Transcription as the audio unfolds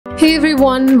Hey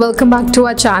everyone, welcome back to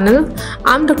our channel.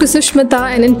 I'm Dr. Sushmita,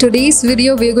 and in today's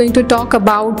video we are going to talk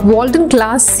about Waldent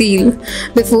glass seal.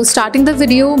 Before starting the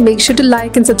video, make sure to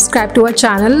like and subscribe to our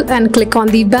channel and click on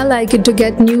the bell icon to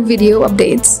get new video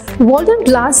updates. Waldent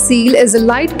glass seal is a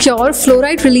light cure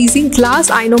fluoride releasing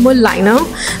glass ionomer liner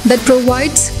that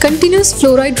provides continuous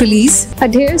fluoride release,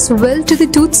 adheres well to the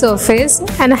tooth surface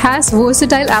and has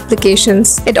versatile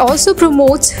applications. It also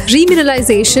promotes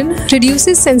remineralization,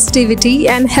 reduces sensitivity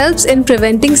and helps in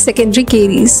preventing secondary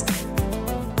caries.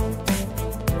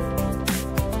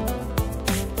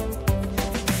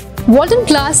 Waldent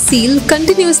glass seal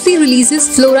continuously releases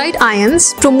fluoride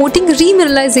ions, promoting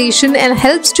remineralization and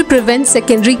helps to prevent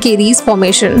secondary caries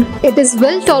formation. It is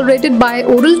well tolerated by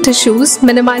oral tissues,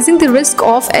 minimizing the risk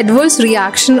of adverse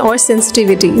reaction or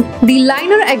sensitivity. The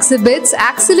liner exhibits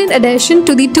excellent adhesion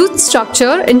to the tooth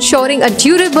structure, ensuring a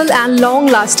durable and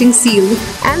long-lasting seal.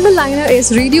 And the liner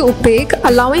is radio-opaque,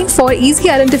 allowing for easy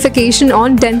identification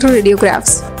on dental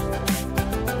radiographs.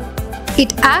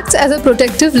 It acts as a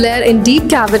protective layer in deep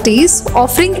cavities,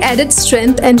 offering added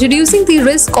strength and reducing the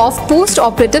risk of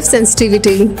post-operative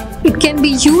sensitivity. It can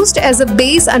be used as a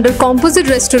base under composite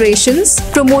restorations,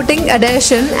 promoting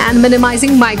adhesion and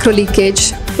minimizing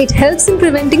microleakage. It helps in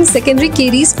preventing secondary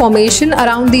caries formation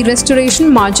around the restoration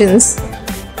margins.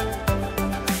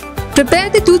 Prepare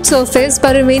the tooth surface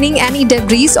by removing any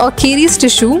debris or caries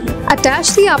tissue.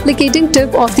 Attach the applicating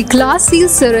tip of the glass seal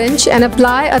syringe and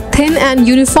apply a thin and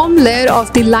uniform layer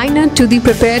of the liner to the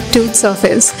prepared tooth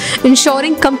surface,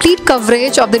 ensuring complete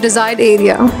coverage of the desired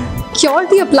area. Cure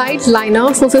the applied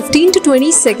liner for 15 to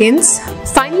 20 seconds.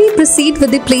 Finally, proceed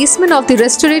with the placement of the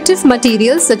restorative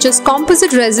materials such as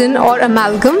composite resin or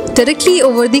amalgam directly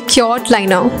over the cured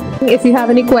liner. If you have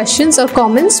any questions or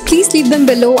comments, please leave them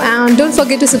below and don't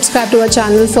forget to subscribe to our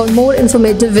channel for more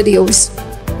informative videos.